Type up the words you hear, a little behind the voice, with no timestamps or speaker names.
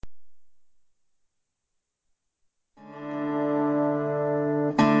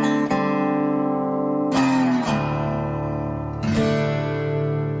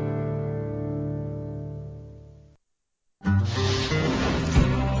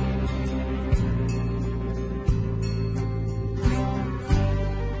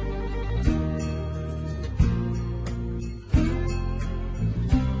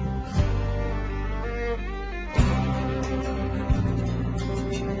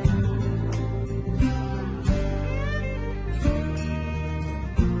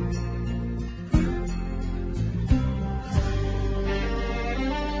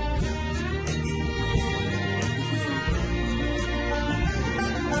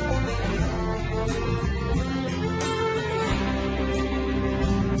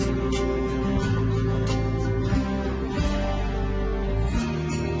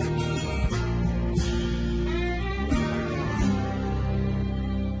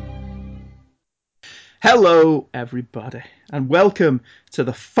Hello, everybody, and welcome to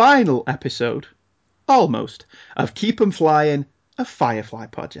the final episode, almost, of Keep 'em Flying, a Firefly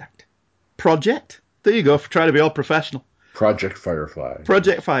project. Project? There you go, for trying to be all professional. Project Firefly.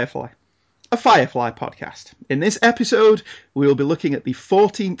 Project Firefly. A Firefly podcast. In this episode, we will be looking at the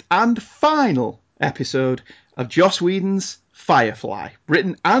 14th and final episode of Joss Whedon's Firefly,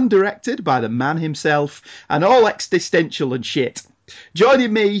 written and directed by the man himself, and all existential and shit.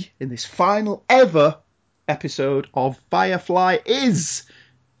 Joining me in this final ever episode of Firefly is,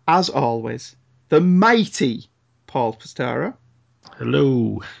 as always, the mighty Paul Pastaro.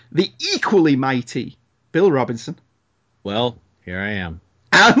 Hello. The equally mighty Bill Robinson. Well, here I am.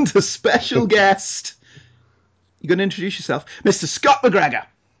 And a special guest. You're going to introduce yourself, Mr. Scott McGregor.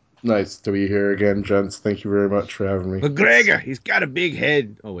 Nice to be here again, gents. Thank you very much for having me. McGregor, he's got a big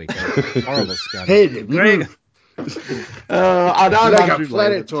head. Oh, wait, horrible, Scott. Head, McGregor. I'm like a Andrew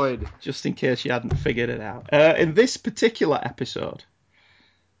planetoid. Just in case you hadn't figured it out. In this particular episode,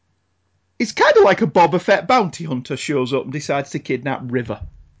 it's kind of like a Boba Fett bounty hunter shows up and decides to kidnap River.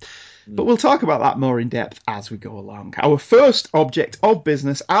 But we'll talk about that more in depth as we go along. Our first object of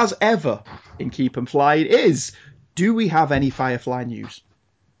business, as ever, in Keep 'em Flying is, do we have any Firefly news?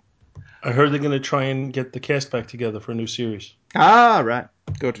 I heard they're going to try and get the cast back together for a new series. Ah, right.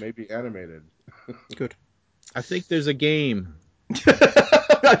 Good. Maybe animated. Good. I think there's a game.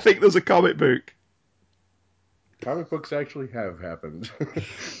 I think there's a comic book. Comic books actually have happened.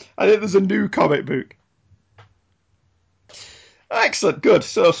 I think there's a new comic book. Excellent, good.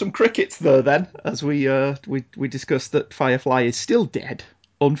 So some crickets there then, as we discussed that Firefly is still dead,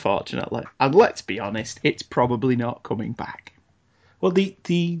 unfortunately. And let's be honest, it's probably not coming back. Well,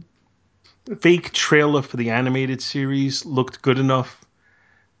 the fake trailer for the animated series looked good enough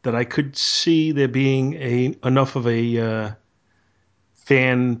that I could see there being enough of a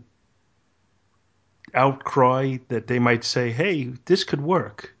fan outcry that they might say, hey, this could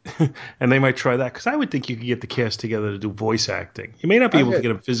work. And they might try that. Because I would think you could get the cast together to do voice acting. You may not be able to get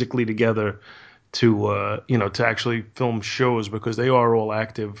them physically together to actually film shows, because they are all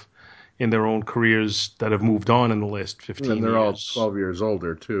active in their own careers that have moved on in the last 15 years. And they're all 12 years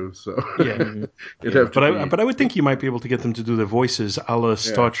older, too. So yeah. But I would think you might be able to get them to do their voices a la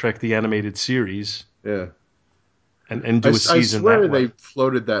Star Trek, the animated series. Yeah. And do a season I swear that way. they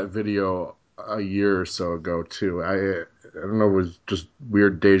floated that video a year or so ago, too. I don't know, it was just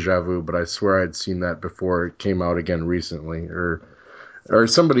weird deja vu, but I swear I'd seen that before it came out again recently. Or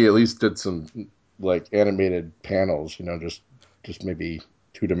somebody at least did some, like, animated panels, just maybe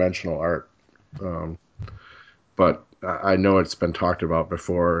two-dimensional art. But I know it's been talked about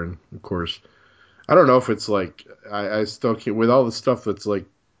before, and of course, I don't know if it's like, I still can't, with all the stuff that's like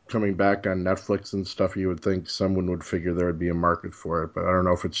coming back on Netflix and stuff, you would think someone would figure there would be a market for it, but I don't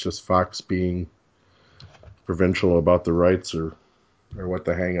know if it's just Fox being provincial about the rights or what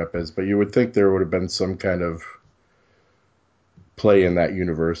the hang-up is, but you would think there would have been some kind of play in that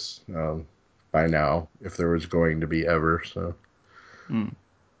universe by now, if there was going to be ever, so.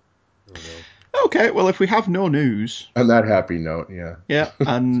 Okay, well, if we have no news... On that happy note, yeah. Yeah,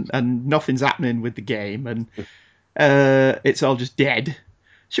 and nothing's happening with the game, and it's all just dead.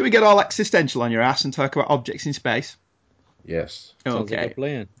 Should we get all existential on your ass and talk about objects in space? Yes. Sounds like a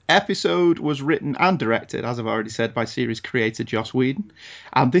plan. Episode was written and directed, as I've already said, by series creator Joss Whedon.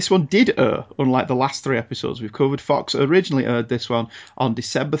 And this one did air, unlike the last three episodes we've covered. Fox originally aired this one on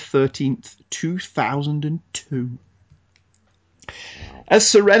December 13th, 2002. As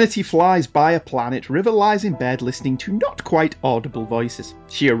Serenity flies by a planet, River lies in bed listening to not quite audible voices.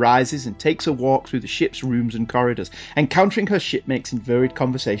 She arises and takes a walk through the ship's rooms and corridors, encountering her shipmates in varied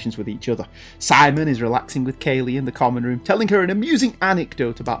conversations with each other. Simon is relaxing with Kaylee in the common room, telling her an amusing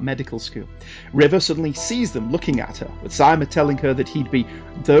anecdote about medical school. River suddenly sees them looking at her, with Simon telling her that he'd be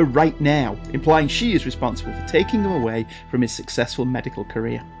there right now, implying she is responsible for taking him away from his successful medical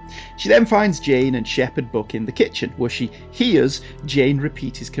career. She then finds Jane and Shepherd Buck in the kitchen, where she hears Jane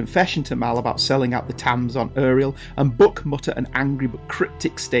repeat his confession to Mal about selling out the Tams on Uriel, and Buck mutter an angry but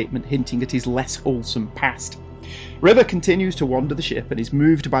cryptic statement hinting at his less wholesome past. River continues to wander the ship and is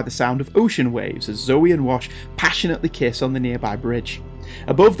moved by the sound of ocean waves as Zoe and Wash passionately kiss on the nearby bridge.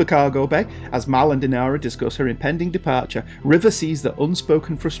 Above the cargo bay, as Mal and Inara discuss her impending departure, River sees the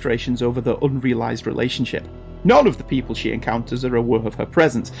unspoken frustrations over their unrealised relationship. None of the people she encounters are aware of her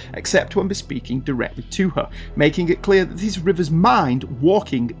presence, except when speaking directly to her, making it clear that this is River's mind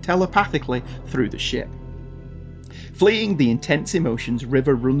walking telepathically through the ship. Fleeing the intense emotions,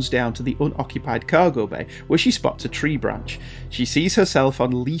 River runs down to the unoccupied cargo bay, where she spots a tree branch. She sees herself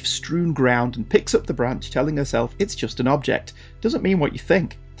on leaf-strewn ground and picks up the branch, telling herself it's just an object. Doesn't mean what you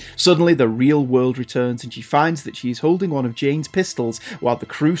think. Suddenly, the real world returns and she finds that she is holding one of Jane's pistols while the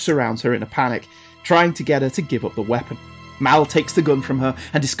crew surrounds her in a panic, trying to get her to give up the weapon. Mal takes the gun from her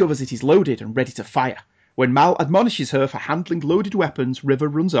and discovers it is loaded and ready to fire. When Mal admonishes her for handling loaded weapons, River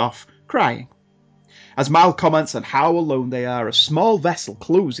runs off, crying. As Mal comments on how alone they are, a small vessel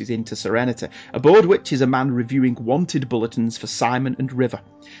closes into Serenity, aboard which is a man reviewing wanted bulletins for Simon and River.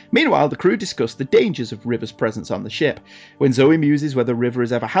 Meanwhile, the crew discuss the dangers of River's presence on the ship. When Zoe muses whether River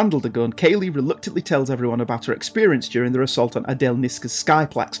has ever handled a gun, Kaylee reluctantly tells everyone about her experience during their assault on Adele Niska's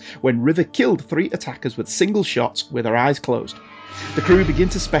Skyplex, when River killed 3 attackers with single shots with her eyes closed. The crew begin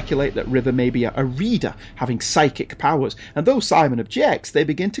to speculate that River may be a reader, having psychic powers, and though Simon objects, they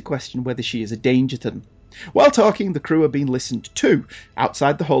begin to question whether she is a danger to them. While talking, the crew are being listened to.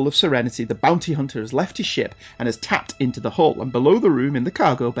 Outside the hull of Serenity, the bounty hunter has left his ship and has tapped into the hull, and below the room in the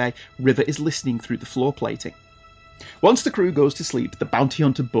cargo bay, River is listening through the floor plating. Once the crew goes to sleep, the bounty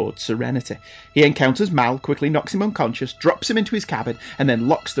hunter boards Serenity. He encounters Mal, quickly knocks him unconscious, drops him into his cabin, and then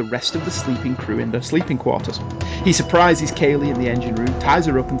locks the rest of the sleeping crew in their sleeping quarters. He surprises Kaylee in the engine room, ties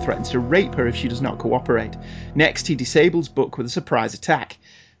her up and threatens to rape her if she does not cooperate. Next, he disables Buck with a surprise attack.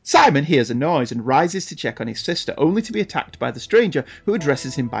 Simon hears a noise and rises to check on his sister, only to be attacked by the stranger, who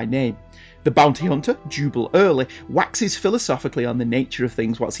addresses him by name. The bounty hunter, Jubal Early, waxes philosophically on the nature of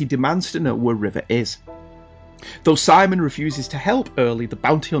things whilst he demands to know where River is. Though Simon refuses to help Early, the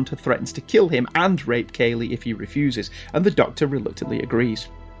bounty hunter threatens to kill him and rape Kaylee if he refuses, and the doctor reluctantly agrees.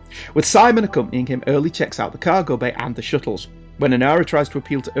 With Simon accompanying him, Early checks out the cargo bay and the shuttles. When Inara tries to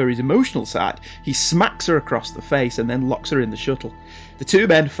appeal to Uri's emotional side, he smacks her across the face and then locks her in the shuttle. The two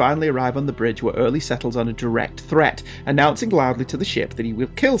men finally arrive on the bridge, where Early settles on a direct threat, announcing loudly to the ship that he will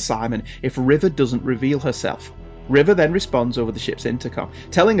kill Simon if River doesn't reveal herself. River then responds over the ship's intercom,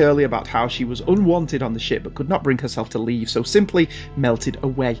 telling Early about how she was unwanted on the ship but could not bring herself to leave, so simply melted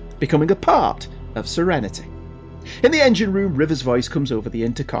away, becoming a part of Serenity. In the engine room, River's voice comes over the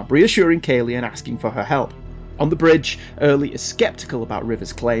intercom, reassuring Kaylee and asking for her help. On the bridge, Early is sceptical about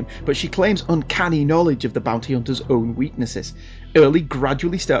River's claim, but she claims uncanny knowledge of the bounty hunter's own weaknesses. Early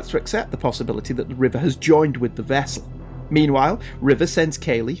gradually starts to accept the possibility that the River has joined with the vessel. Meanwhile, River sends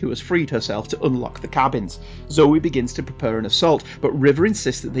Kaylee, who has freed herself, to unlock the cabins. Zoe begins to prepare an assault, but River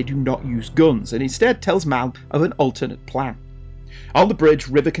insists that they do not use guns, and instead tells Mal of an alternate plan. On the bridge,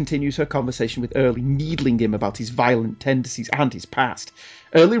 River continues her conversation with Early, needling him about his violent tendencies and his past.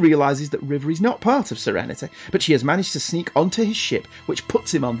 Early realises that River is not part of Serenity, but she has managed to sneak onto his ship, which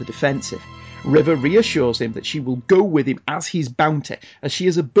puts him on the defensive. River reassures him that she will go with him as his bounty, as she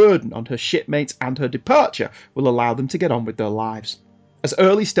is a burden on her shipmates and her departure will allow them to get on with their lives. As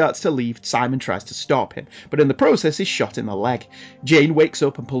Early starts to leave, Simon tries to stop him, but in the process is shot in the leg. Jane wakes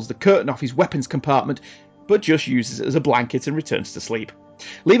up and pulls the curtain off his weapons compartment, but just uses it as a blanket and returns to sleep.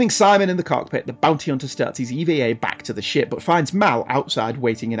 Leaving Simon in the cockpit, the bounty hunter starts his EVA back to the ship, but finds Mal outside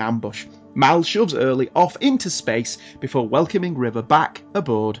waiting in ambush. Mal shoves Early off into space before welcoming River back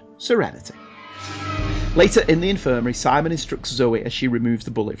aboard Serenity. Later in the infirmary, Simon instructs Zoe as she removes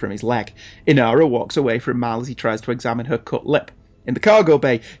the bullet from his leg. Inara walks away from Mal as he tries to examine her cut lip. In the cargo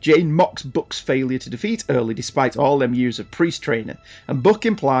bay, Jane mocks Buck's failure to defeat Early despite all them years of priest training, and Buck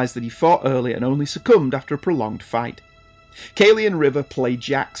implies that he fought Early and only succumbed after a prolonged fight. Kaylee and River play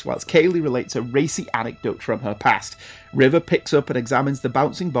jacks, whilst Kaylee relates a racy anecdote from her past. River picks up and examines the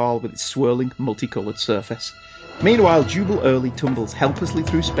bouncing ball with its swirling, multicoloured surface. Meanwhile, Jubal Early tumbles helplessly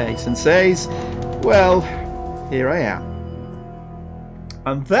through space and says, "Well, here I am."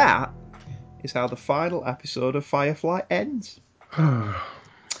 And that is how the final episode of Firefly ends.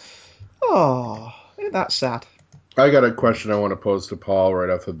 Oh, isn't that sad? I got a question I want to pose to Paul right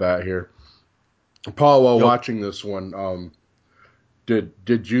off the bat here. Paul, while watching this one,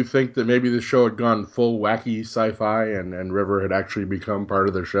 did you think that maybe the show had gone full wacky sci-fi and River had actually become part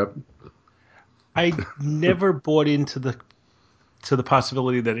of their ship? I never bought into the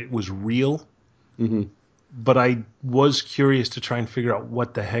possibility that it was real, but I was curious to try and figure out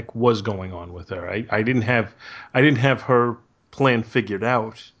what the heck was going on with her. I didn't have her plan figured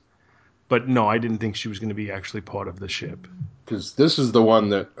out, but no, I didn't think she was going to be actually part of the ship. Because this is the one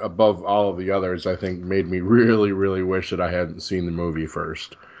that, above all of the others, I think made me really, really wish that I hadn't seen the movie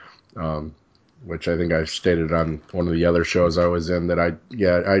first. Which I think I stated on one of the other shows I was in, that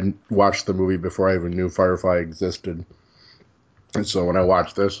I watched the movie before I even knew Firefly existed. And so when I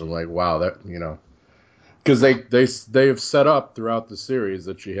watched this, I'm like, wow, that, because they have set up throughout the series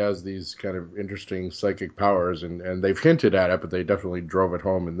that she has these kind of interesting psychic powers, and they've hinted at it, but they definitely drove it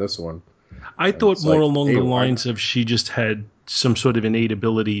home in this one. I thought more along the lines of she just had some sort of innate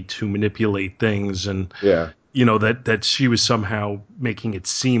ability to manipulate things, and that she was somehow making it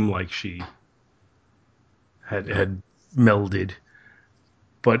seem like she had melded.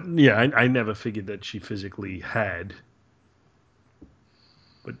 But yeah, I never figured that she physically had.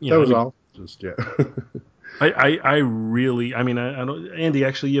 But that was all. Just yeah. I really, I don't, Andy.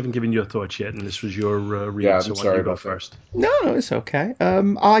 Actually, you haven't given your thoughts yet, and this was your read. Yeah, I'm so sorry why don't you go about first? No, it's okay.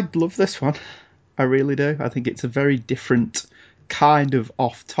 I love this one. I really do. I think it's a very different kind of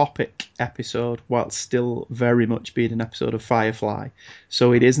off-topic episode, while still very much being an episode of Firefly.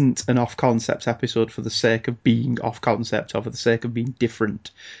 So it isn't an off-concept episode for the sake of being off-concept or for the sake of being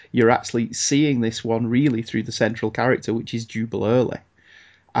different. You're actually seeing this one really through the central character, which is Jubal Early.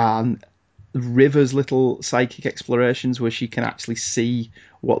 And River's little psychic explorations where she can actually see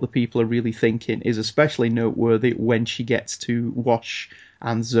what the people are really thinking is especially noteworthy when she gets to Wash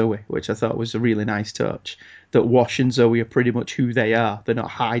and Zoe, which I thought was a really nice touch. That Wash and Zoe are pretty much who they are. They're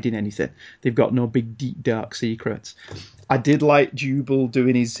not hiding anything. They've got no big, deep, dark secrets. I did like Jubal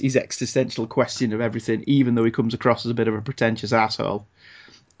doing his existential question of everything, even though he comes across as a bit of a pretentious asshole.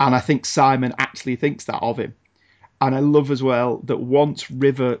 And I think Simon actually thinks that of him. And I love as well that once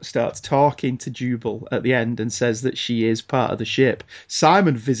River starts talking to Jubal at the end and says that she is part of the ship,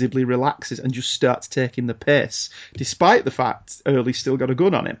 Simon visibly relaxes and just starts taking the piss, despite the fact Early's still got a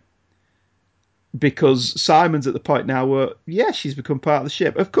gun on him. Because Simon's at the point now where, yeah, she's become part of the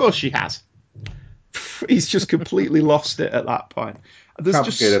ship. Of course she has. He's just completely lost it at that point. There's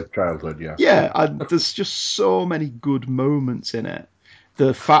complicated childhood, yeah. Yeah, and there's just so many good moments in it.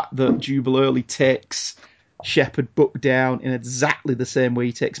 The fact that Jubal Early takes Shepard Buck down in exactly the same way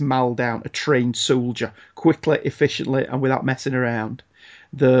he takes Mal down, a trained soldier, quickly, efficiently, and without messing around.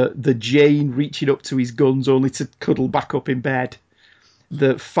 The Jane reaching up to his guns only to cuddle back up in bed.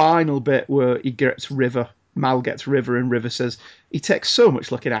 The final bit where he gets River, Mal gets River, and River says, he takes so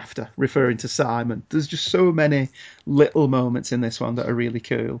much looking after, referring to Simon. There's just so many little moments in this one that are really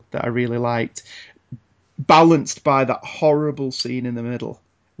cool, that I really liked. Balanced by that horrible scene in the middle,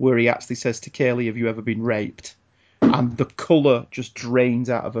 where he actually says to Kaylee, have you ever been raped? And the colour just drains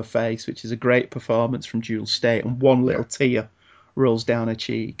out of her face, which is a great performance from Jewel State, and one little tear rolls down her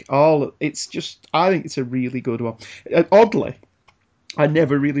cheek. It's just, I think it's a really good one. Oddly, I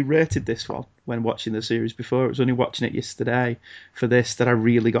never really rated this one when watching the series before. It was only watching it yesterday for this that I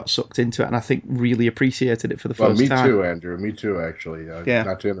really got sucked into it, and I think really appreciated it for the first time. Me too, Andrew. Me too, actually.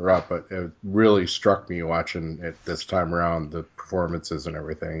 Not to interrupt, but it really struck me watching it this time around, the performances and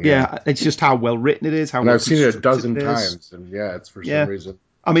everything. Yeah, it's just how well written it is. I've seen it a dozen times, and it's for some reason.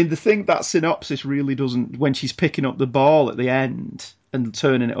 I mean, the thing that synopsis really doesn't, when she's picking up the ball at the end and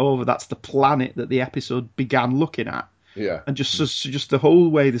turning it over, that's the planet that the episode began looking at. Yeah. And just the whole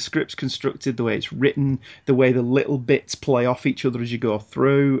way the script's constructed, the way it's written, the way the little bits play off each other as you go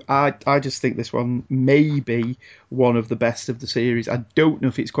through. I just think this one may be one of the best of the series. I don't know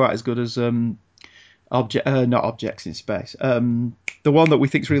if it's quite as good as not Objects in Space. The one that we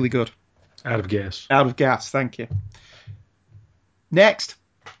think's really good. Out of Gas. Out of Gas, thank you. Next.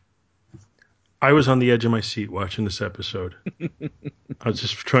 I was on the edge of my seat watching this episode. I was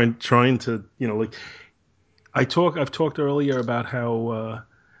just trying to, I've talked earlier about how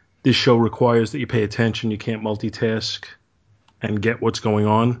this show requires that you pay attention. You can't multitask and get what's going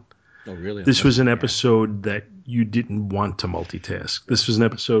on. Oh, really? This was an episode that you didn't want to multitask. This was an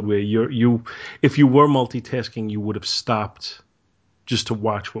episode where if you were multitasking, you would have stopped just to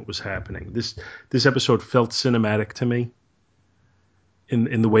watch what was happening. This episode felt cinematic to me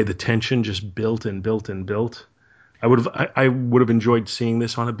in the way the tension just built and built and built. I would have enjoyed seeing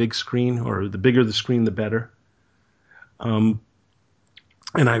this on a big screen, or the bigger the screen, the better. And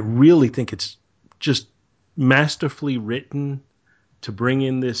I really think it's just masterfully written to bring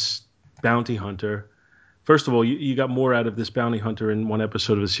in this bounty hunter. First of all, you got more out of this bounty hunter in one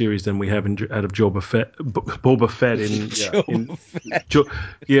episode of the series than we have out of Boba Fett.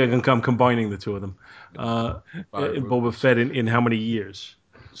 I'm combining the two of them. Boba Fett in how many years?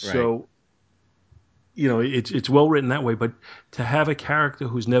 Right. So, it's well written that way, but to have a character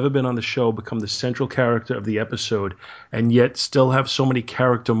who's never been on the show become the central character of the episode and yet still have so many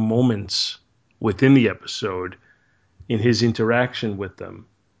character moments within the episode in his interaction with them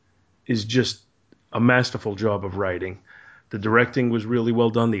is just a masterful job of writing. The directing was really well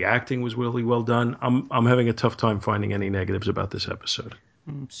done. The acting was really well done. I'm having a tough time finding any negatives about this episode.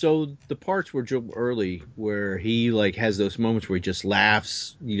 So the parts where Joe Early, where he has those moments where he just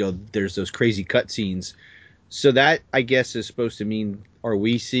laughs, there's those crazy cutscenes. So that, I guess, is supposed to mean, are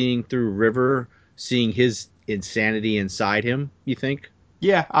we seeing through River, seeing his insanity inside him, you think?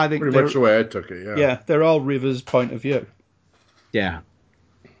 Yeah, I think pretty much the way I took it, yeah. Yeah, they're all River's point of view. Yeah.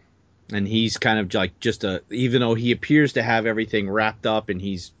 And he's kind of like even though he appears to have everything wrapped up and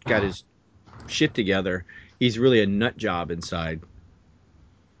he's got his shit together, he's really a nut job inside.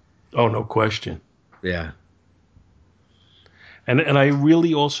 Oh, no question. Yeah. And I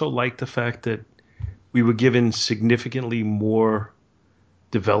really also like the fact that we were given significantly more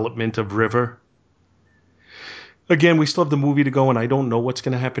development of River. Again, we still have the movie to go, and I don't know what's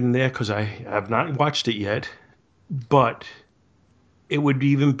going to happen in there because I have not watched it yet. But it would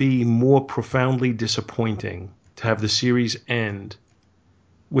even be more profoundly disappointing to have the series end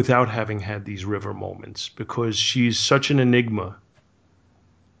without having had these River moments, because she's such an enigma.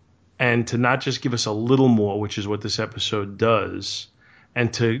 And to not just give us a little more, which is what this episode does,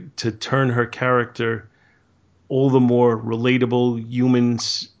 and to turn her character all the more relatable, human,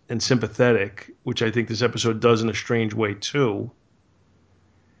 and sympathetic, which I think this episode does in a strange way too,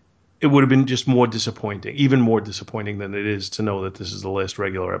 it would have been just more disappointing, even more disappointing than it is to know that this is the last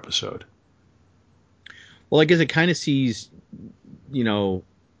regular episode. Well, I guess it kind of sees,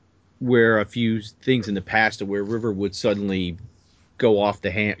 where a few things in the past where River would suddenly go off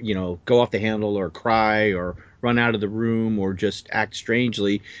the handle or cry or run out of the room or just act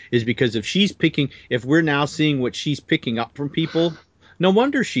strangely, is because if we're now seeing what she's picking up from people, no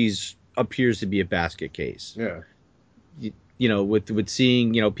wonder she's appears to be a basket case. Yeah. With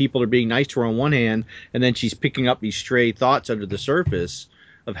seeing, people are being nice to her on one hand, and then she's picking up these stray thoughts under the surface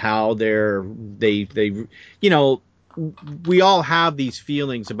of how we all have these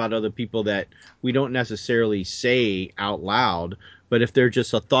feelings about other people that we don't necessarily say out loud, but if they're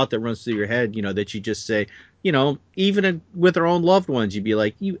just a thought that runs through your head, that you just say, even with our own loved ones, you'd be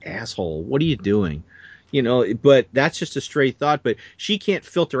like, you asshole, what are you doing? But that's just a stray thought. But she can't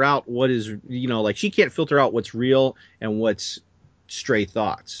filter out she can't filter out what's real and what's stray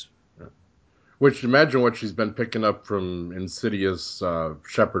thoughts. Which, imagine what she's been picking up from Insidious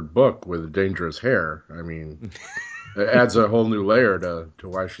Shepherd book with dangerous hair. I mean, it adds a whole new layer to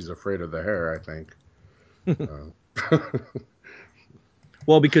why she's afraid of the hair, I think.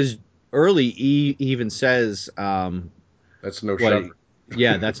 Well, because early E even says, that's no shepherd.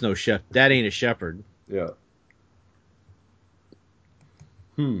 Yeah, that's no shepherd. That ain't a shepherd. Yeah.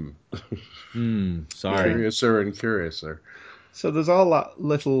 Sorry. Curiouser and curiouser. So there's all that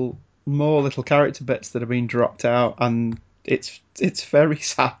more little character bits that have been dropped out, and it's very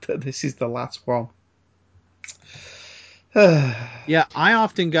sad that this is the last one. Yeah, I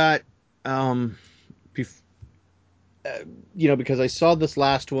often got, because I saw this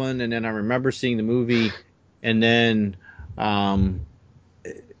last one, and then I remember seeing the movie, and then,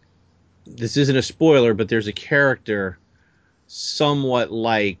 this isn't a spoiler, but there's a character somewhat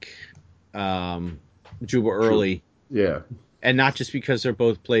like Juba Early. Yeah. And not just because they're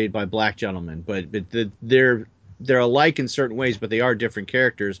both played by black gentlemen, but they're alike in certain ways, but they are different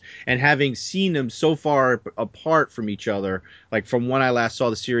characters. And having seen them so far apart from each other, like from when I last saw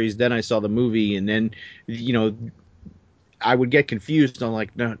the series, then I saw the movie, and then, I would get confused. I'm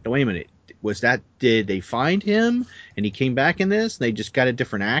like, no, wait a minute. Did they find him and he came back in this? They just got a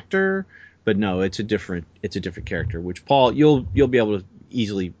different actor? But no, it's a different character, which, Paul, you'll be able to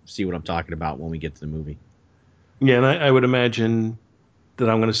easily see what I'm talking about when we get to the movie. Yeah, and I would imagine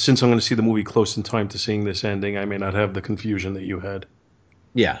that since I'm going to see the movie close in time to seeing this ending, I may not have the confusion that you had.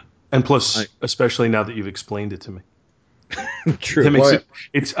 Yeah. And plus, especially now that you've explained it to me. True. That makes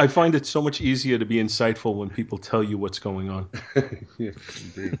I find it so much easier to be insightful when people tell you what's going on. Yeah,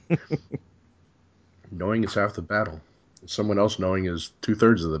 indeed. Knowing is half the battle. Someone else knowing is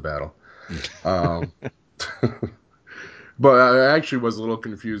 2/3 of the battle. But I actually was a little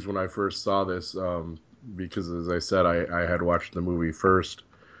confused when I first saw this, because, as I said, I had watched the movie first,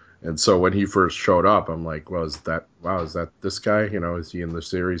 and so when he first showed up, I'm like, well, is that this guy? Is he in the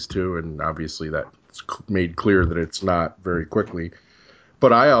series too? And obviously that's made clear that it's not very quickly.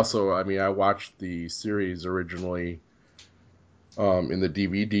 But I watched the series originally in the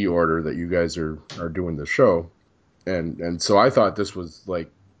DVD order that you guys are doing the show, and so I thought this was like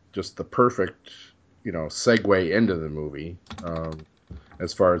just the perfect segue into the movie,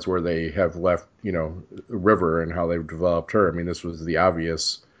 as far as where they have left River and how they've developed her. I mean, this was the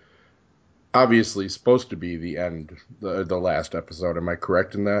obviously supposed to be the end, the last episode. Am I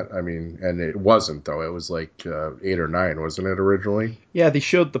correct in that? I mean, and it wasn't, though. It was like 8 or 9, wasn't it, originally? Yeah, they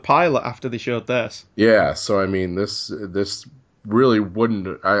showed the pilot after they showed this. Yeah, so I mean, this really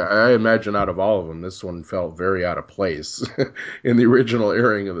wouldn't. I imagine out of all of them, this one felt very out of place in the original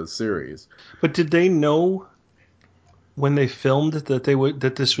airing of the series. But did they know when they filmed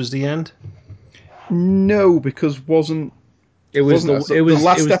that this was the end? No, because the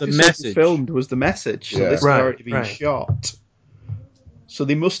last episode filmed was the message, so this had already been shot. So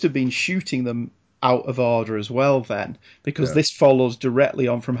they must have been shooting them out of order as well then, because Yeah. this follows directly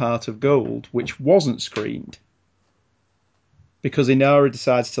on from Heart of Gold, which wasn't screened. Because Inara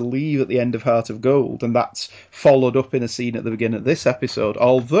decides to leave at the end of Heart of Gold, and that's followed up in a scene at the beginning of this episode.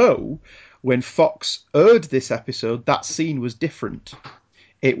 Although, when Fox aired this episode, that scene was different.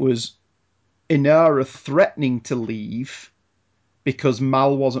 It was Inara threatening to leave because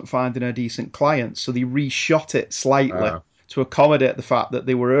Mal wasn't finding her decent clients, so they reshot it slightly to accommodate the fact that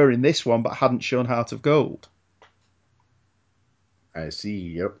they were airing this one but hadn't shown Heart of Gold. I see,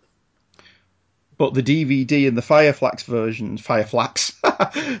 yep. But the DVD and the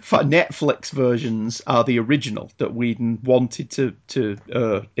Netflix versions are the original that Whedon wanted to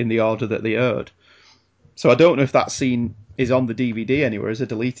in the order that they aired. So I don't know if that scene is on the DVD anywhere as a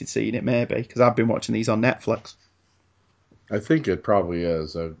deleted scene. It may be, because I've been watching these on Netflix. I think it probably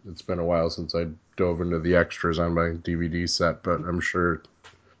is. It's been a while since I dove into the extras on my DVD set, but I'm sure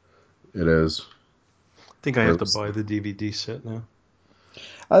it is. I think I have to buy the DVD set now.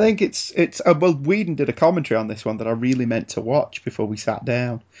 I think it's well, Whedon did a commentary on this one that I really meant to watch before we sat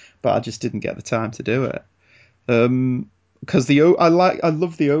down, but I just didn't get the time to do it. Because I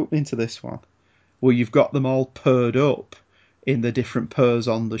love the opening to this one, where you've got them all paired up in the different pairs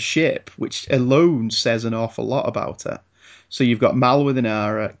on the ship, which alone says an awful lot about it. So you've got Mal with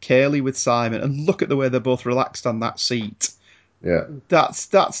Inara, Kaylee with Simon, and look at the way they're both relaxed on that seat. Yeah,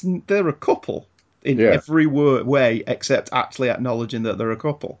 they're a couple. In every way except actually acknowledging that they're a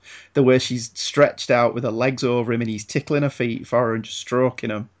couple. The way she's stretched out with her legs over him and he's tickling her feet for her and just stroking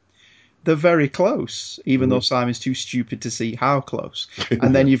them. They're very close, even though Simon's too stupid to see how close.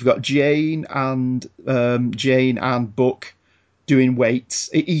 And then you've got Jane and Buck doing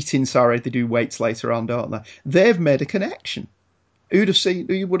weights, eating, sorry, they do weights later on, don't they? They've made a connection. Who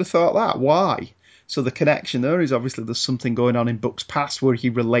would have thought that? Why? So the connection there is obviously there's something going on in Buck's past where he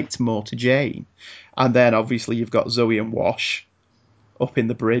relates more to Jane. And then obviously you've got Zoe and Wash up in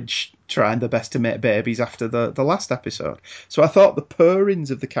the bridge trying their best to make babies after the last episode. So I thought the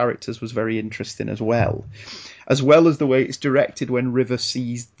pairings of the characters was very interesting as well as the way it's directed when River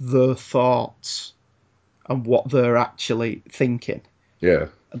sees their thoughts and what they're actually thinking. Yeah.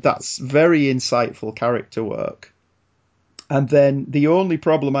 That's very insightful character work. And then the only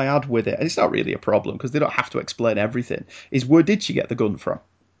problem I had with it, and it's not really a problem because they don't have to explain everything, is where did she get the gun from?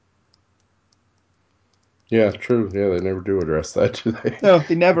 Yeah, true. Yeah, they never do address that, do they? No,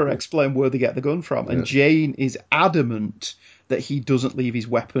 they never explain where they get the gun from. And Jane is adamant that he doesn't leave his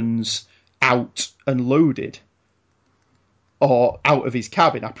weapons out and loaded or out of his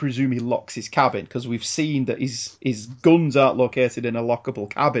cabin. I presume he locks his cabin because we've seen that his guns aren't located in a lockable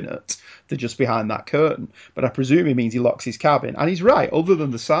cabinet. They're just behind that curtain. But I presume he means he locks his cabin. And he's right, other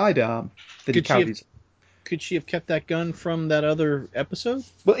than the sidearm that he carries. Could she have kept that gun from that other episode?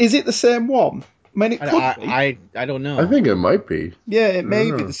 Well, is it the same one? I mean, it could be. I don't know. I think it might be. Yeah, it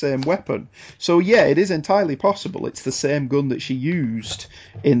may be the same weapon. So, yeah, it is entirely possible. It's the same gun that she used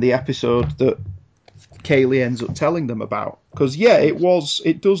in the episode that Kaylee ends up telling them about. Because, yeah,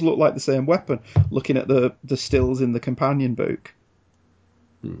 it does look like the same weapon, looking at the stills in the companion book.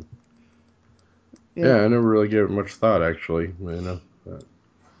 Yeah, I never really gave it much thought, actually.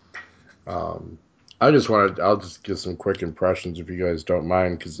 I'll just give some quick impressions if you guys don't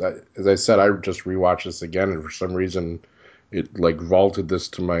mind, because as I said, I just rewatched this again, and for some reason, it vaulted this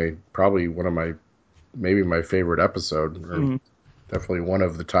to probably one of maybe my favorite episode, or definitely one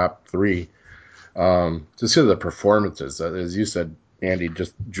of the top 3. Just because of the performances, as you said, Andy,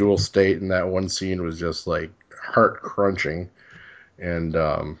 just Jewel State in that one scene was just heart crunching,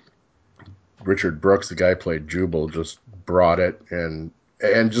 and Richard Brooks, the guy who played Jubal, just brought it, and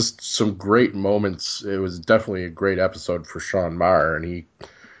just some great moments. It was definitely a great episode for Sean Maher, and he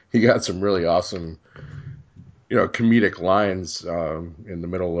got some really awesome, comedic lines in the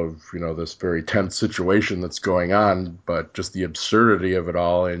middle of this very tense situation that's going on, but just the absurdity of it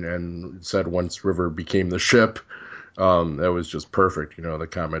all, and said once River became the ship, that was just perfect. The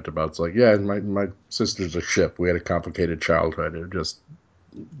comment about my sister's a ship. We had a complicated childhood. It just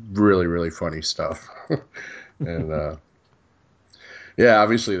really, really funny stuff. And yeah,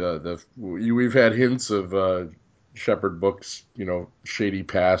 obviously we've had hints of Shepard Book's shady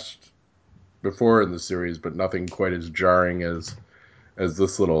past before in the series, but nothing quite as jarring as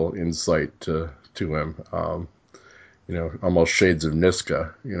this little insight to him. Almost shades of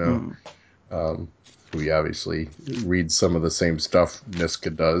Niska. We obviously read some of the same stuff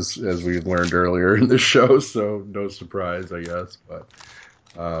Niska does, as we learned earlier in the show, so no surprise, I guess. But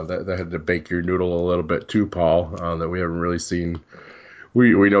that had to bake your noodle a little bit too, Paul, that we haven't really seen.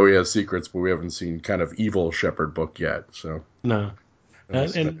 We know he has secrets, but we haven't seen kind of evil Shepard Book yet. So no.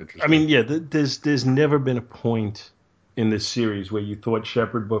 And I mean, yeah, there's never been a point in this series where you thought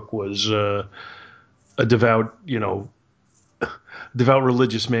Shepherd Book was a devout, devout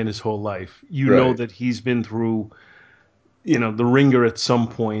religious man his whole life. You know that he's been through, the ringer at some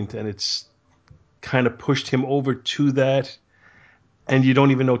point, and it's kind of pushed him over to that. And you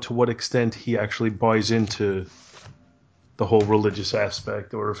don't even know to what extent he actually buys into the whole religious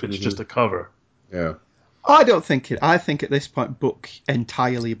aspect, or if it's just a cover. Yeah. I don't think it. I think at this point, Book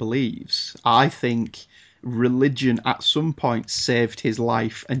entirely believes. I think religion at some point saved his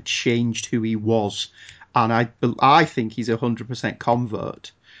life and changed who he was, and I think he's 100%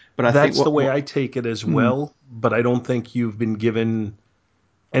 convert. But That's the way I take it as well. But I don't think you've been given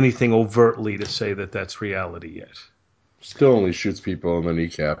anything overtly to say that that's reality yet. Still only shoots people in the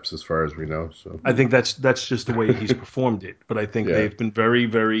kneecaps, as far as we know. So I think that's just the way he's performed it. But I think they've been very,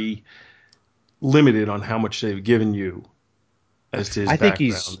 very limited on how much they've given you as to his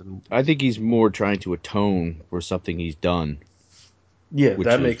background. I think he's more trying to atone for something he's done. Yeah,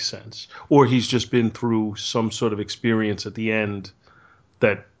 that makes sense. Or he's just been through some sort of experience at the end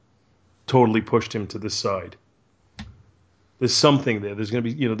that totally pushed him to this side. There's something there. There's going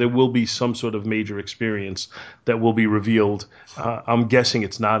to be, there will be some sort of major experience that will be revealed. I'm guessing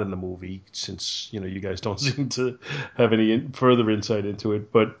it's not in the movie, since you guys don't seem to have any further insight into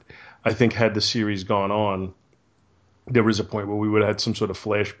it. But I think had the series gone on, there was a point where we would have had some sort of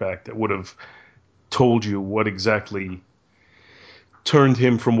flashback that would have told you what exactly turned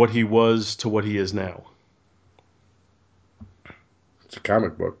him from what he was to what he is now. It's a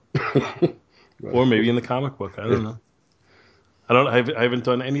comic book. Or maybe in the comic book. I don't know. I haven't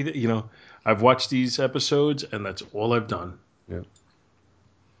done anything. I've watched these episodes, and that's all I've done. Yeah.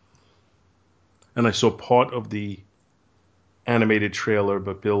 And I saw part of the animated trailer,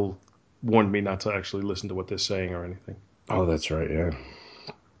 but Bill warned me not to actually listen to what they're saying or anything. Oh, that's right. Yeah.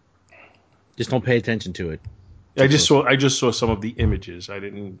 Just don't pay attention to it. I just saw some of the images. I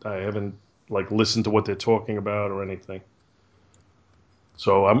haven't listened to what they're talking about or anything.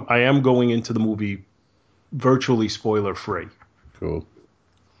 So I am going into the movie virtually spoiler free. Cool.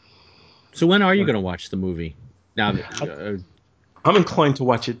 So when are you going to watch the movie? Now, I'm inclined to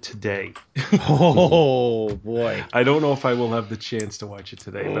watch it today. Oh boy! I don't know if I will have the chance to watch it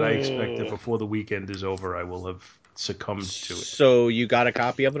today, but I expect that before the weekend is over, I will have succumbed to it. So you got a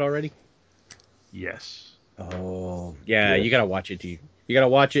copy of it already? Yes. Oh yeah, you got to watch it. You got to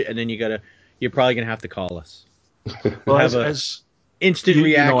watch it, and then you're probably going to have to call us. Well, as instant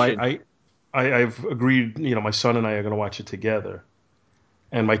reaction. I've agreed, my son and I are going to watch it together.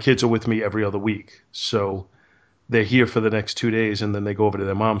 And my kids are with me every other week. So they're here for the next 2 days, and then they go over to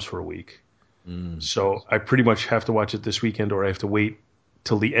their mom's for a week. So I pretty much have to watch it this weekend, or I have to wait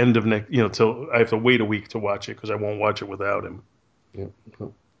till the end of till I have to wait a week to watch it, because I won't watch it without him. Yeah.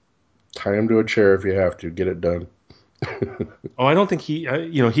 Tie him to a chair if you have to. Get it done. Oh, I don't think he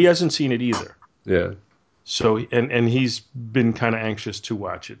hasn't seen it either. Yeah. So, and he's been kind of anxious to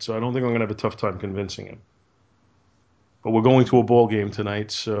watch it. So I don't think I'm going to have a tough time convincing him. But we're going to a ball game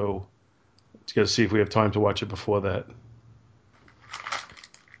tonight, so let's got to see if we have time to watch it before that.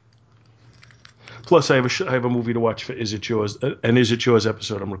 Plus, I have a movie to watch for Is It Yours? An Is It Yours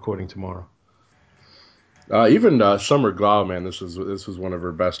episode I'm recording tomorrow. Even Summer Glau, man, this was one of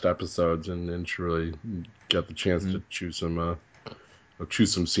her best episodes, and she really got the chance to choose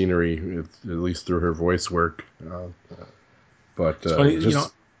some scenery, at least through her voice work. But funny,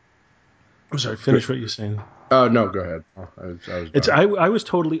 I'm sorry. Finish what you're saying. Oh no, go ahead. I was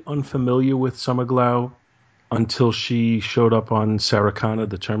totally unfamiliar with Summer Glau until she showed up on Sarah Connor,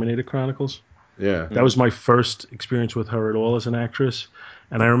 The Terminator Chronicles. Yeah, that was my first experience with her at all as an actress,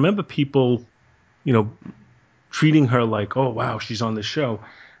 and I remember people, treating her like, oh wow, she's on the show,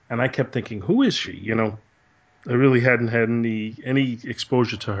 and I kept thinking, who is she? I really hadn't had any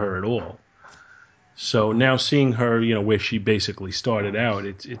exposure to her at all. So now seeing her, where she basically started out,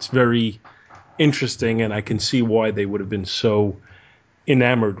 it's very interesting, and I can see why they would have been so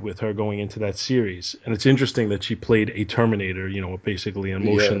enamored with her going into that series. And it's interesting that she played a Terminator, basically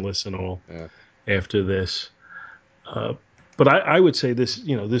emotionless and all after this. But I would say this,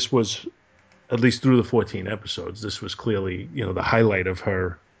 this was, at least through the 14 episodes, this was clearly, the highlight of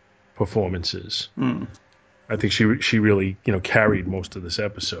her performances. I think she really, carried most of this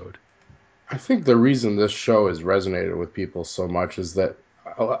episode. I think the reason this show has resonated with people so much is that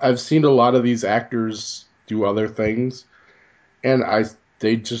I've seen a lot of these actors do other things, and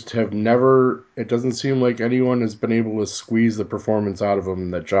they just have never. It doesn't seem like anyone has been able to squeeze the performance out of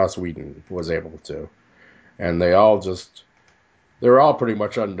them that Joss Whedon was able to, and they're all pretty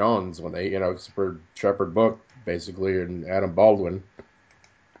much unknowns when they, except for Shepherd Book basically and Adam Baldwin,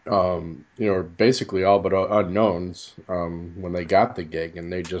 basically all but unknowns when they got the gig,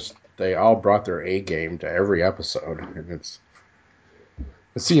 and they all brought their A game to every episode, and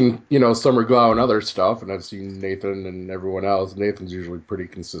I've seen Summer Glau and other stuff, and I've seen Nathan and everyone else. Nathan's usually pretty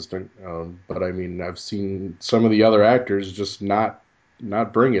consistent, but I mean I've seen some of the other actors just not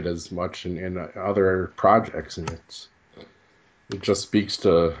bring it as much in other projects, and it just speaks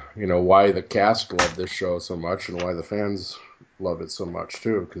to why the cast loved this show so much and why the fans love it so much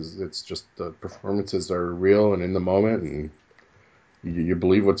too, because it's just the performances are real and in the moment, and you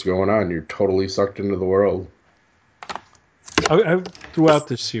believe what's going on. You're totally sucked into the world. Throughout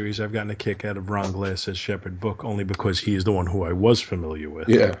this series, I've gotten a kick out of Ron Glass as Shepherd Book only because he is the one who I was familiar with.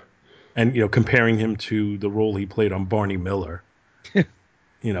 Yeah, and comparing him to the role he played on Barney Miller,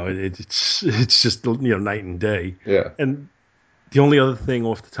 it's just night and day. Yeah, and the only other thing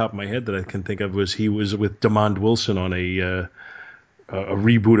off the top of my head that I can think of was he was with Demond Wilson on a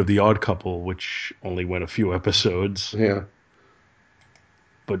reboot of The Odd Couple, which only went a few episodes. Yeah.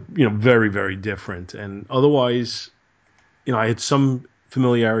 But, very, very different. And otherwise, I had some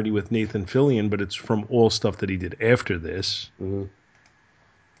familiarity with Nathan Fillion, but it's from all stuff that he did after this. Mm-hmm.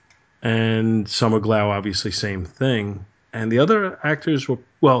 And Summer Glau, obviously, same thing. And the other actors were,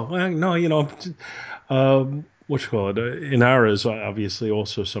 what you call it? Inara is obviously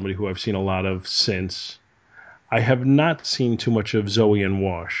also somebody who I've seen a lot of since. I have not seen too much of Zoe and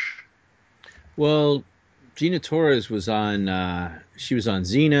Wash. Well, Gina Torres was on. She was on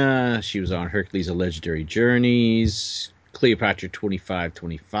Xena. She was on Hercules: A Legendary Journeys. Cleopatra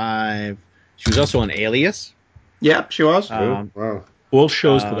 2525. She was also on Alias. Yep, she was. Wow. All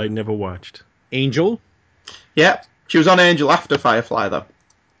shows that I never watched. Angel. Yep, she was on Angel after Firefly, though.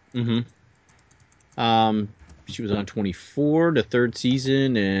 Mm-hmm. She was on 24, the third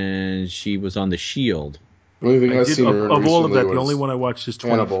season, and she was on The Shield. The only thing I've seen of all of that, the only was one I watched is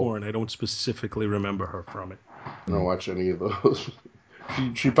 24, Hannibal. and I don't specifically remember her from it. I don't watch any of those.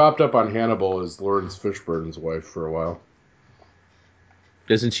 She popped up on Hannibal as Lawrence Fishburne's wife for a while.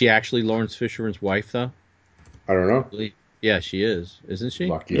 Isn't she actually Lawrence Fishburne's wife, though? I don't know. Yeah, she is, isn't she?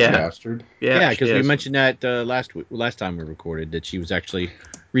 Lucky bastard. Yeah, because we mentioned that last time we recorded that she was actually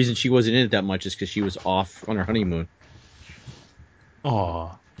reason she wasn't in it that much is because she was off on her honeymoon.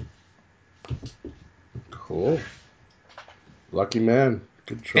 Aw. Cool. Lucky man.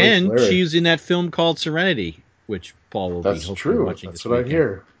 Good choice, And Larry. she's in that film called Serenity, which Paul will be hopefully watching That's this what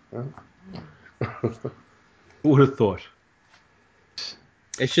weekend. I hear. Who would have thought?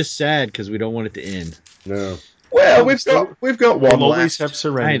 It's just sad because we don't want it to end. No. Well, we've got one We'll always left. have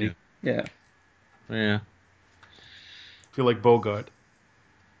Serenity. Yeah. Yeah. I feel like Bogart.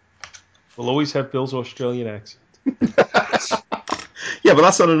 We'll always have Bill's Australian accent. Yeah, but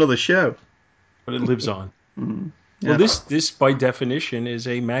that's on another show. But it lives on. Yeah. Well, this by definition is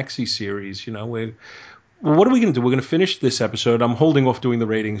a maxi series. What are we going to do? We're going to finish this episode. I'm holding off doing the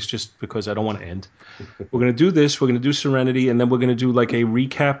ratings just because I don't want to end. We're going to do this. We're going to do Serenity, and then we're going to do like a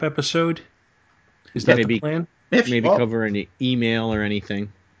recap episode. Is that the plan? Maybe cover an email or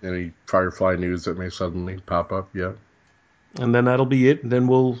anything. Any Firefly news that may suddenly pop up, yeah. And then that'll be it. And then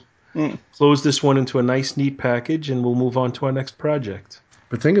we'll close this one into a nice, neat package, and we'll move on to our next project.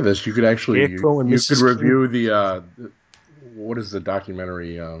 But think of this, you could actually you could review King. the what is the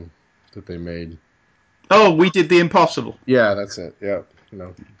documentary that they made? Oh, We Did the Impossible. Yeah, that's it. Yeah,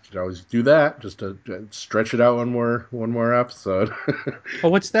 you should always do that just to stretch it out one more episode. Oh,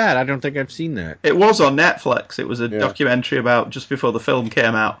 what's that? I don't think I've seen that. It was on Netflix. It was a documentary about just before the film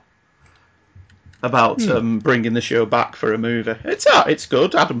came out about bringing the show back for a movie. It's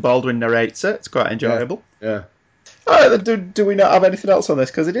good. Adam Baldwin narrates it. It's quite enjoyable. Yeah. Do we not have anything else on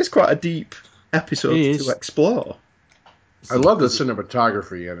this? Because it is quite a deep episode to explore. I love the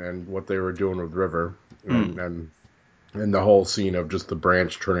cinematography and what they were doing with River, and the whole scene of just the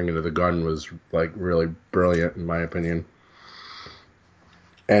branch turning into the gun was like really brilliant in my opinion.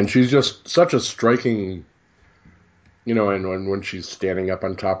 And she's just such a striking, and when she's standing up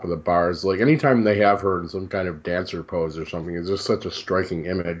on top of the bars, like anytime they have her in some kind of dancer pose or something, it's just such a striking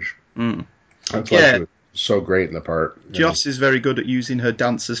image. That's why she was so great in the part. Joss is very good at using her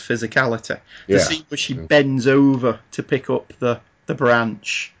dancer's physicality. The scene where she bends over to pick up the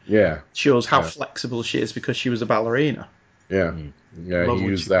branch shows how flexible she is because she was a ballerina. Yeah, he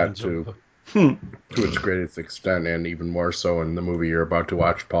used that to its greatest extent, and even more so in the movie you're about to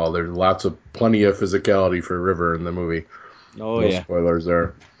watch, Paul. There's plenty of physicality for River in the movie. Oh, no spoilers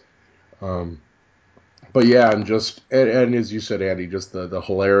there. But yeah, and as you said, Andy, just the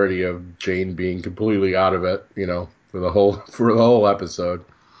hilarity of Jane being completely out of it, for the whole episode,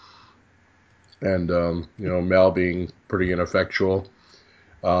 and Mel being pretty ineffectual.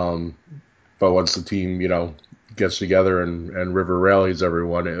 But once the team, gets together and River rallies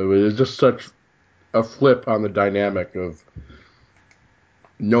everyone, it was just such a flip on the dynamic of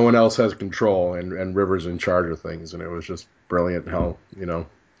no one else has control and River's in charge of things. And it was just brilliant how,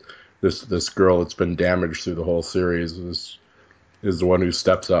 this girl that's been damaged through the whole series is the one who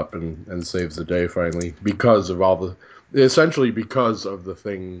steps up and saves the day finally because of essentially because of the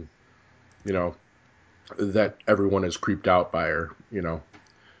thing, that everyone is creeped out by her,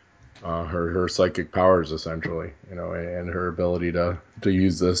 her psychic powers essentially, and her ability to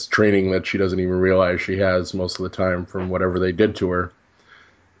use this training that she doesn't even realize she has most of the time from whatever they did to her.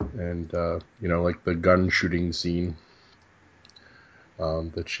 And, like the gun shooting scene,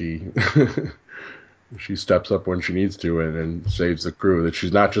 that she, she steps up when she needs to and saves the crew, that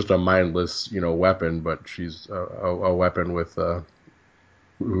she's not just a mindless, weapon, but she's a weapon with,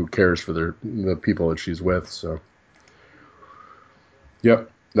 who cares for the people that she's with. So, yep,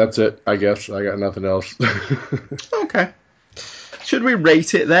 that's it. I guess I got nothing else. Okay. Should we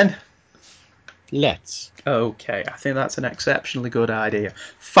rate it then? Let's. Okay, I think that's an exceptionally good idea.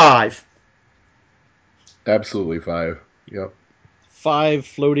 5. Absolutely 5. Yep. 5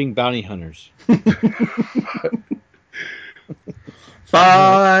 floating bounty hunters.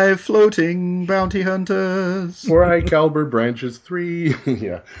 5 floating bounty hunters. 4 high-caliber branches, 3.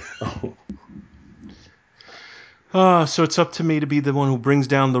 Yeah. So it's up to me to be the one who brings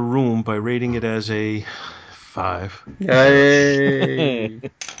down the room by rating it as a 5. Yay!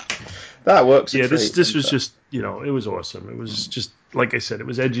 That works. Yeah, this was just, it was awesome. It was just, like I said, it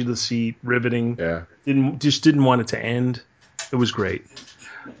was edge of the seat, riveting. Yeah. Didn't want it to end. It was great.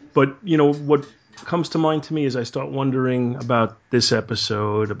 But, what comes to mind to me is I start wondering about this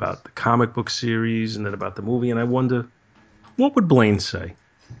episode, about the comic book series, and then about the movie, and I wonder, what would Blaine say?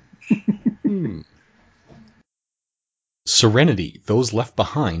 Serenity, Those Left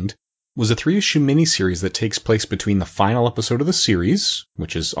Behind, was a 3-issue miniseries that takes place between the final episode of the series,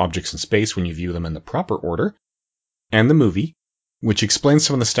 which is objects in space when you view them in the proper order, and the movie, which explains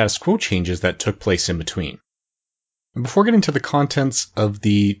some of the status quo changes that took place in between. And before getting to the contents of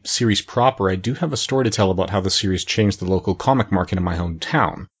the series proper, I do have a story to tell about how the series changed the local comic market in my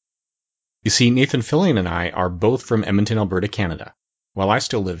hometown. You see, Nathan Fillion and I are both from Edmonton, Alberta, Canada. While I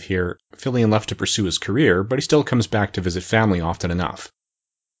still live here, Fillion left to pursue his career, but he still comes back to visit family often enough.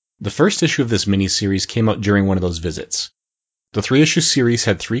 The first issue of this miniseries came out during one of those visits. The 3-issue series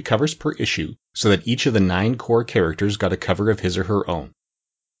had 3 covers per issue, so that each of the 9 core characters got a cover of his or her own.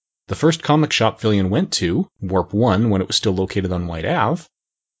 The first comic shop Fillion went to, Warp 1, when it was still located on White Ave,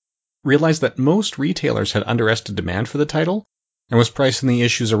 realized that most retailers had underestimated demand for the title, and was pricing the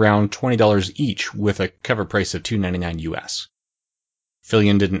issues around $20 each with a cover price of $2.99 US.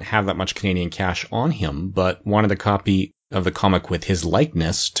 Fillion didn't have that much Canadian cash on him, but wanted a copy of the comic with his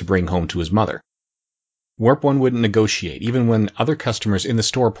likeness to bring home to his mother. Warp 1 wouldn't negotiate, even when other customers in the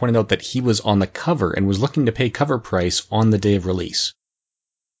store pointed out that he was on the cover and was looking to pay cover price on the day of release.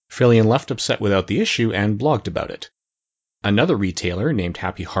 Fillion left upset without the issue and blogged about it. Another retailer named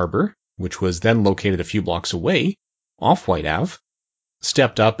Happy Harbor, which was then located a few blocks away, off White Ave,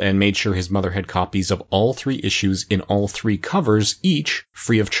 stepped up and made sure his mother had copies of all 3 issues in all 3 covers, each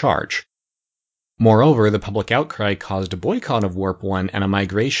free of charge. Moreover, the public outcry caused a boycott of Warp 1 and a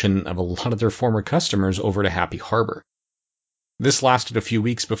migration of a lot of their former customers over to Happy Harbor. This lasted a few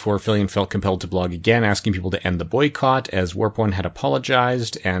weeks before Fillion felt compelled to blog again, asking people to end the boycott, as Warp 1 had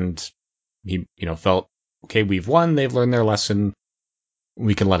apologized, and he, felt, okay, we've won, they've learned their lesson,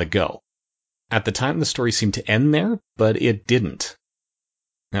 we can let it go. At the time, the story seemed to end there, but it didn't.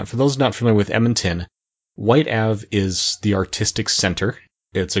 Now, for those not familiar with Edmonton, White Ave is the artistic center.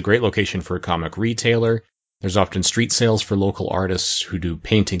 It's a great location for a comic retailer. There's often street sales for local artists who do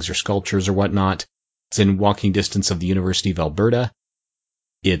paintings or sculptures or whatnot. It's in walking distance of the University of Alberta.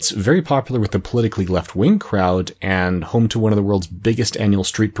 It's very popular with the politically left-wing crowd and home to one of the world's biggest annual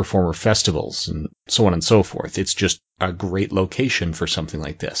street performer festivals, and so on and so forth. It's just a great location for something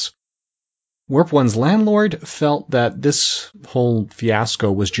like this. Warp 1's landlord felt that this whole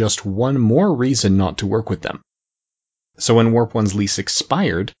fiasco was just one more reason not to work with them. So when Warp 1's lease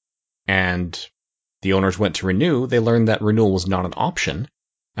expired, and the owners went to renew, they learned that renewal was not an option,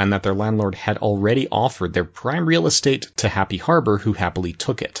 and that their landlord had already offered their prime real estate to Happy Harbor, who happily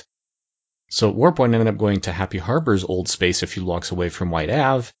took it. So Warp 1 ended up going to Happy Harbor's old space a few blocks away from White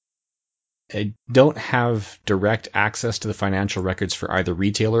Ave. I don't have direct access to the financial records for either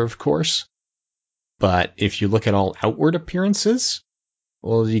retailer, of course, but if you look at all outward appearances,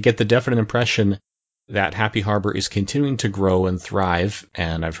 well, you get the definite impression that Happy Harbor is continuing to grow and thrive,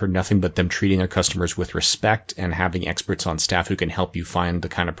 and I've heard nothing but them treating their customers with respect and having experts on staff who can help you find the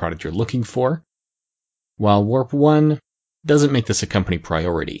kind of product you're looking for. While Warp 1 doesn't make this a company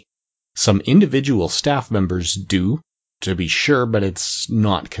priority. Some individual staff members do, to be sure, but it's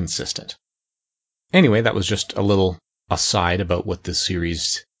not consistent. Anyway, that was just a little aside about what this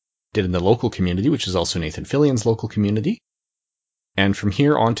series did in the local community, which is also Nathan Fillion's local community. And from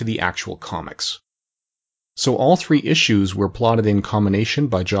here on to the actual comics. So all 3 issues were plotted in combination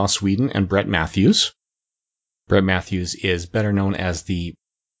by Joss Whedon and Brett Matthews. Brett Matthews is better known as the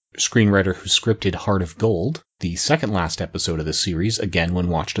screenwriter who scripted Heart of Gold, the second last episode of the series, again when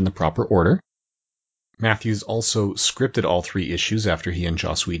watched in the proper order. Matthews also scripted all 3 issues after he and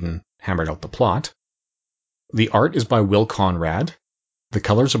Joss Whedon hammered out the plot. The art is by Will Conrad. The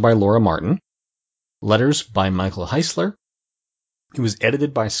colors are by Laura Martin. Letters by Michael Heisler. It was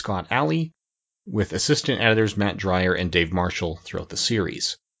edited by Scott Alley, with assistant editors Matt Dreyer and Dave Marshall throughout the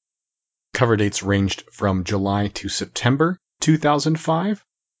series. Cover dates ranged from July to September 2005,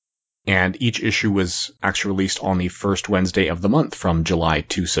 and each issue was actually released on the first Wednesday of the month from July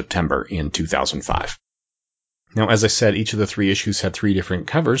to September in 2005. Now, as I said, each of the 3 issues had 3 different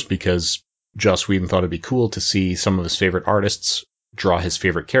covers because Joss Whedon thought it'd be cool to see some of his favorite artists draw his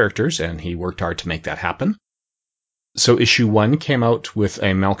favorite characters, and he worked hard to make that happen. So issue 1 came out with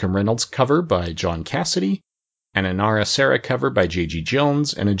a Malcolm Reynolds cover by John Cassidy, an Inara Serra cover by J.G.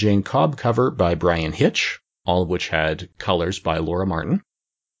 Jones, and a Jane Cobb cover by Brian Hitch, all of which had colors by Laura Martin.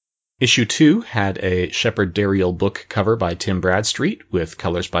 Issue 2 had a Shepard Dariel book cover by Tim Bradstreet with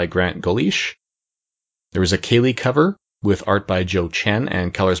colors by Grant Golish. There was a Kaylee cover with art by Joe Chen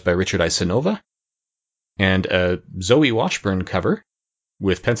and colors by Richard Isanova. And a Zoe Washburn cover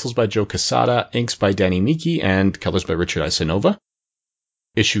with pencils by Joe Quesada, inks by Danny Miki, and colors by Richard Isanova.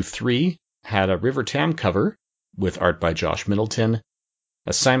 Issue 3 had a River Tam cover with art by Josh Middleton,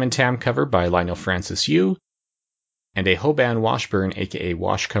 a Simon Tam cover by Lionel Francis Yu, and a Hoban Washburn aka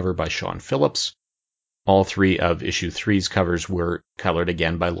Wash cover by Sean Phillips. All 3 of issue 3's covers were colored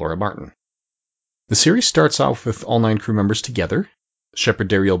again by Laura Martin. The series starts off with all 9 crew members together. Shepard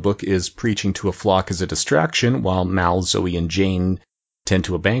Dariel Book is preaching to a flock as a distraction, while Mal, Zoe, and Jane tend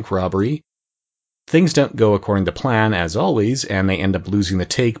to a bank robbery. Things don't go according to plan, as always, and they end up losing the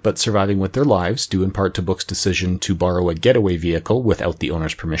take but surviving with their lives, due in part to Book's decision to borrow a getaway vehicle without the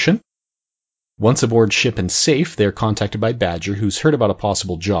owner's permission. Once aboard ship and safe, they're contacted by Badger, who's heard about a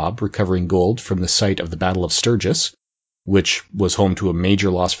possible job recovering gold from the site of the Battle of Sturgis, which was home to a major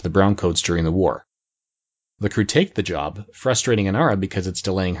loss for the Browncoats during the war. The crew take the job, frustrating Inara because it's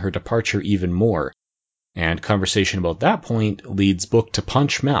delaying her departure even more, and conversation about that point leads Book to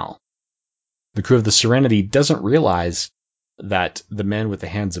punch Mal. The crew of the Serenity doesn't realize that the men with the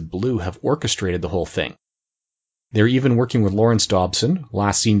hands of blue have orchestrated the whole thing. They're even working with Lawrence Dobson,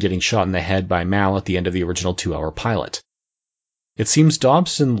 last seen getting shot in the head by Mal at the end of the original 2-hour pilot. It seems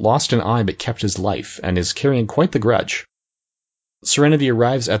Dobson lost an eye but kept his life, and is carrying quite the grudge. Serenity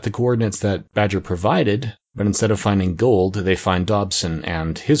arrives at the coordinates that Badger provided, but instead of finding gold, they find Dobson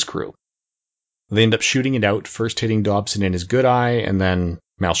and his crew. They end up shooting it out, first hitting Dobson in his good eye, and then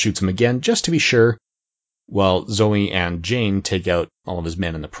Mal shoots him again, just to be sure, while Zoe and Jane take out all of his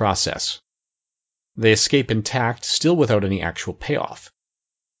men in the process. They escape intact, still without any actual payoff.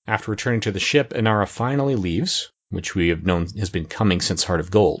 After returning to the ship, Inara finally leaves, which we have known has been coming since Heart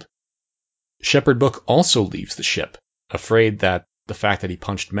of Gold. Shepard Book also leaves the ship, afraid that the fact that he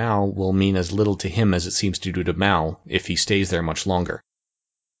punched Mal will mean as little to him as it seems to do to Mal if he stays there much longer.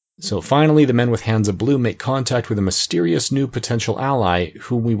 So finally, the men with hands of blue make contact with a mysterious new potential ally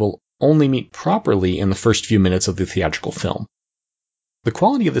whom we will only meet properly in the first few minutes of the theatrical film. The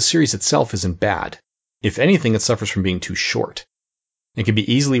quality of the series itself isn't bad. If anything, it suffers from being too short. It can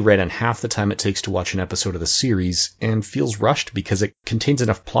be easily read in half the time it takes to watch an episode of the series, and feels rushed because it contains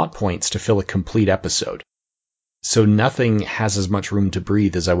enough plot points to fill a complete episode. So nothing has as much room to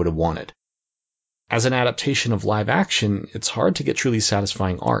breathe as I would have wanted. As an adaptation of live action, it's hard to get truly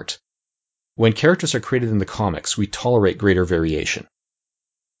satisfying art. When characters are created in the comics, we tolerate greater variation.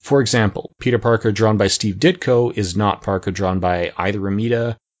 For example, Peter Parker drawn by Steve Ditko is not Parker drawn by either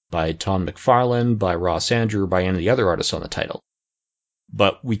Romita, by Tom McFarlane, by Ross Andrew, or by any of the other artists on the title.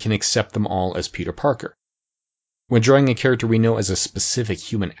 But we can accept them all as Peter Parker. When drawing a character we know as a specific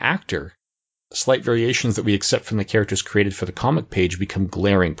human actor, slight variations that we accept from the characters created for the comic page become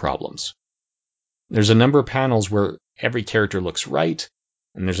glaring problems. There's a number of panels where every character looks right,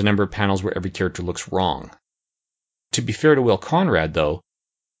 and there's a number of panels where every character looks wrong. To be fair to Will Conrad, though,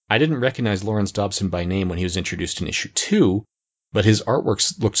 I didn't recognize Lawrence Dobson by name when he was introduced in issue 2, but his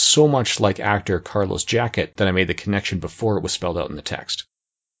artwork looked so much like actor Carlos Jacket that I made the connection before it was spelled out in the text.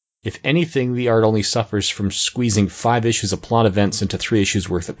 If anything, the art only suffers from squeezing 5 issues of plot events into 3 issues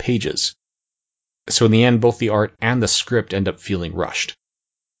worth of pages. So in the end, both the art and the script end up feeling rushed.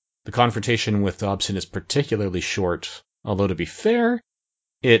 The confrontation with Dobson is particularly short, although to be fair,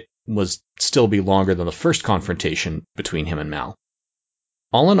 it was still be longer than the first confrontation between him and Mal.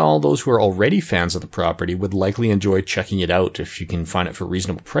 All in all, those who are already fans of the property would likely enjoy checking it out if you can find it for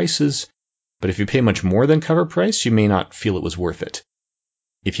reasonable prices, but if you pay much more than cover price, you may not feel it was worth it.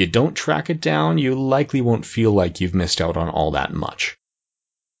 If you don't track it down, you likely won't feel like you've missed out on all that much.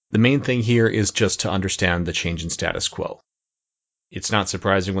 The main thing here is just to understand the change in status quo. It's not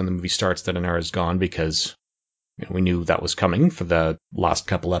surprising when the movie starts that Inara is gone because we knew that was coming for the last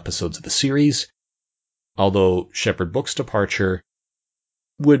couple episodes of the series, although Shepherd Book's departure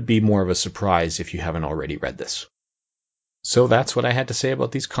would be more of a surprise if you haven't already read this. So that's what I had to say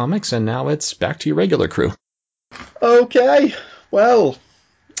about these comics, and now it's back to your regular crew. Okay, well,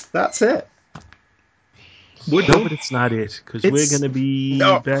 that's it. No, but it's not it, because we're going to be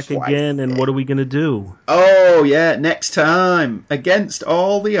back again, and what are we going to do? Oh, yeah, next time, against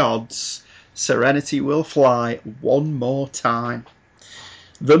all the odds, Serenity will fly one more time.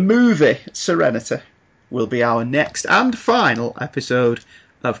 The movie Serenity will be our next and final episode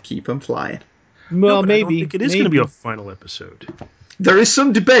of Keep 'em Flying. Well, maybe. I don't think it is going to be a final episode. There is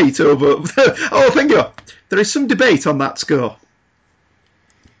some debate over... think of it. There is some debate on that score.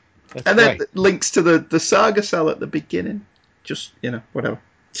 That's and then right. links to the saga cell at the beginning. Just, whatever.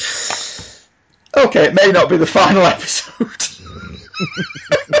 Okay, it may not be the final episode.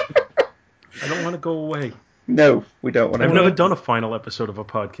 I don't want to go away. No, we don't want to. I've never done a final episode of a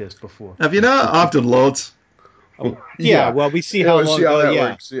podcast before. Have you not? I've done loads. Yeah, well, we see how long that yeah.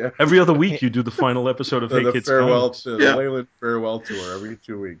 works. Yeah. Every other week you do the final episode of the Hey Kids farewell Comics. to the Leyland farewell tour every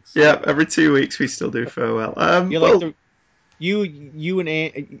 2 weeks. Yeah, every 2 weeks we still do farewell.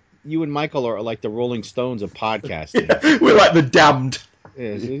 You and Michael are like the Rolling Stones of podcasting. Yeah, we're like the Damned.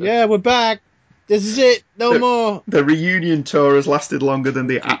 Yeah, we're back. This is it. No more. The reunion tour has lasted longer than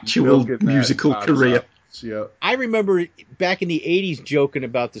the actual musical career. Yeah. I remember back in the 80s joking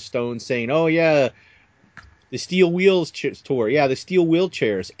about the Stones saying, oh, yeah, the Steel Wheels tour. Yeah, the Steel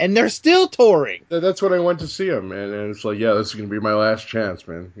Wheelchairs. And they're still touring. That's when I went to see them. And it's like, yeah, this is going to be my last chance,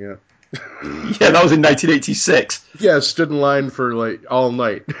 man. Yeah. Yeah, that was in 1986. Yeah, I stood in line for like all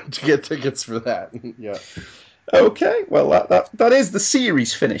night to get tickets for that. Yeah. Okay, well, that is the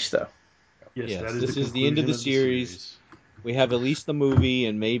series finished, though. Yes, this is the end of the series. We have at least the movie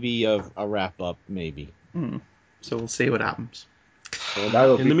and maybe a wrap-up, maybe. So we'll see what happens. In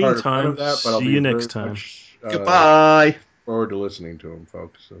the meantime, see you next time. Goodbye. Forward to listening to them,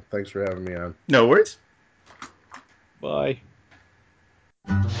 folks. So thanks for having me on. No worries. Bye.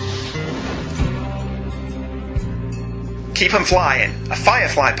 Keep 'em Flying, a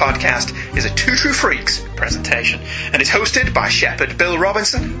Firefly podcast, is a Two True Freaks presentation and is hosted by Shepherd Bill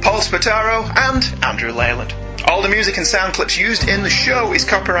Robinson, Paul Spataro, and Andrew Leyland. All the music and sound clips used in the show is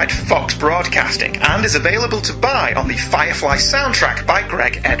copyright Fox Broadcasting and is available to buy on the Firefly soundtrack by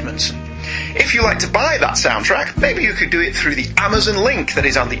Greg Edmondson. If you like to buy that soundtrack, maybe you could do it through the Amazon link that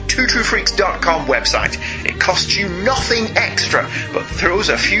is on the twotruefreaks.com website. It costs you nothing extra, but throws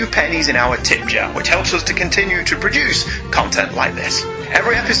a few pennies in our tip jar, which helps us to continue to produce content like this.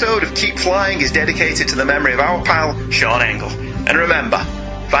 Every episode of Keep Flying is dedicated to the memory of our pal, Sean Engel. And remember,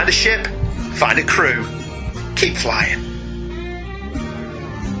 find a ship, find a crew, keep flying.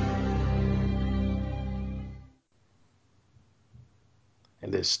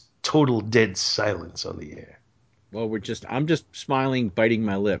 And there's total dead silence on the air. Well, I'm just smiling, biting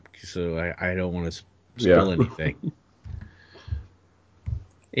my lip, so I don't want to spill anything.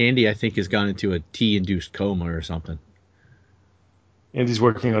 Andy, I think, has gone into a tea-induced coma or something. Andy's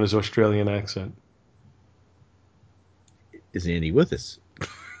working on his Australian accent. Is Andy with us?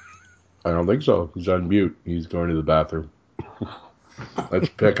 I don't think so. He's on mute. He's going to the bathroom. Let's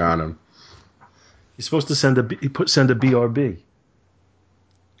pick on him. He's supposed to send a BRB.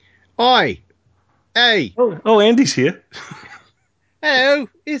 Oi! Hey! Oh, Andy's here. Hello,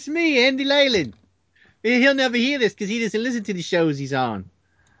 it's me, Andy Leyland. He'll never hear this because he doesn't listen to the shows he's on.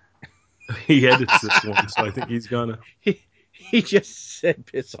 He edits this one, so I think he's gonna. He just said,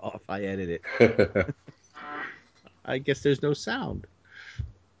 piss off, I edit it. I guess there's no sound.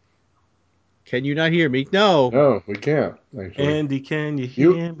 Can you not hear me? No. No, we can't. Actually. Andy, can you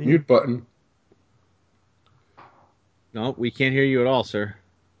hear me? Mute button. No, we can't hear you at all, sir.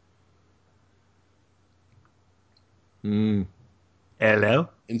 Hello?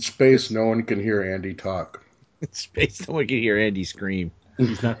 In space, no one can hear Andy talk. Space. No one can hear Andy scream.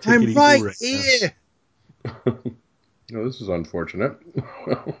 He's not I'm tickety right now. here. No, this is unfortunate.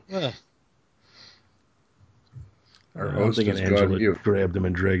 Well, Our I'm host thinking has Angela gone mute. grabbed him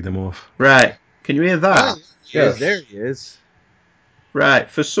and dragged him off. Right. Can you hear that? Yes. there he is. Right.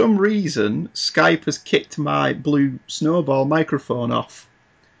 For some reason, Skype has kicked my blue snowball microphone off.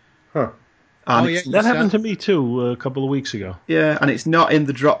 Huh. And Oh, yeah. it's- That happened to me too a couple of weeks ago. Yeah, and it's not in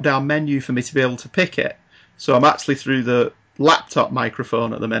the drop-down menu for me to be able to pick it. So I'm actually through the laptop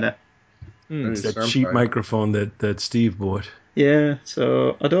microphone at the minute. It's that Sound cheap fine. microphone that Steve bought. Yeah,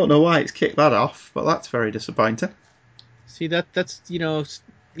 so I don't know why it's kicked that off, but that's very disappointing. See, that's,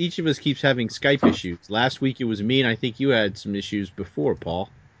 each of us keeps having Skype issues. Last week it was me, and I think you had some issues before, Paul.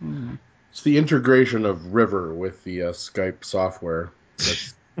 It's the integration of River with the Skype software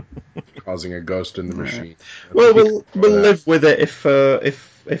that's causing a ghost in the machine. Well, we'll live with it if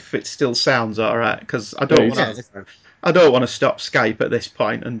it still sounds all right, because I don't want to stop Skype at this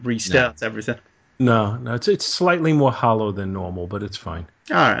point and restart everything. No, it's slightly more hollow than normal, but it's fine.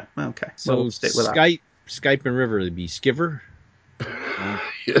 All right, okay. So we'll stick with that. Skype and River would be Skiver.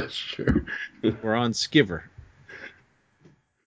 Yes, sure. We're on Skiver.